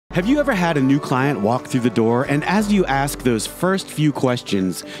Have you ever had a new client walk through the door, and as you ask those first few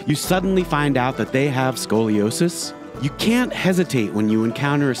questions, you suddenly find out that they have scoliosis? You can't hesitate when you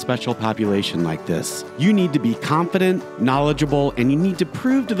encounter a special population like this. You need to be confident, knowledgeable, and you need to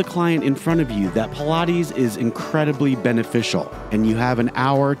prove to the client in front of you that Pilates is incredibly beneficial, and you have an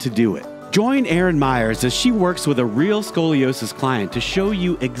hour to do it. Join Erin Myers as she works with a real scoliosis client to show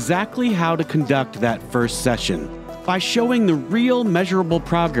you exactly how to conduct that first session. By showing the real measurable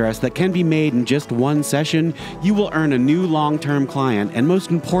progress that can be made in just one session, you will earn a new long-term client, and most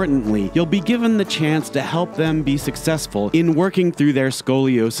importantly, you'll be given the chance to help them be successful in working through their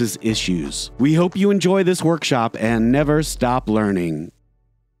scoliosis issues. We hope you enjoy this workshop and never stop learning.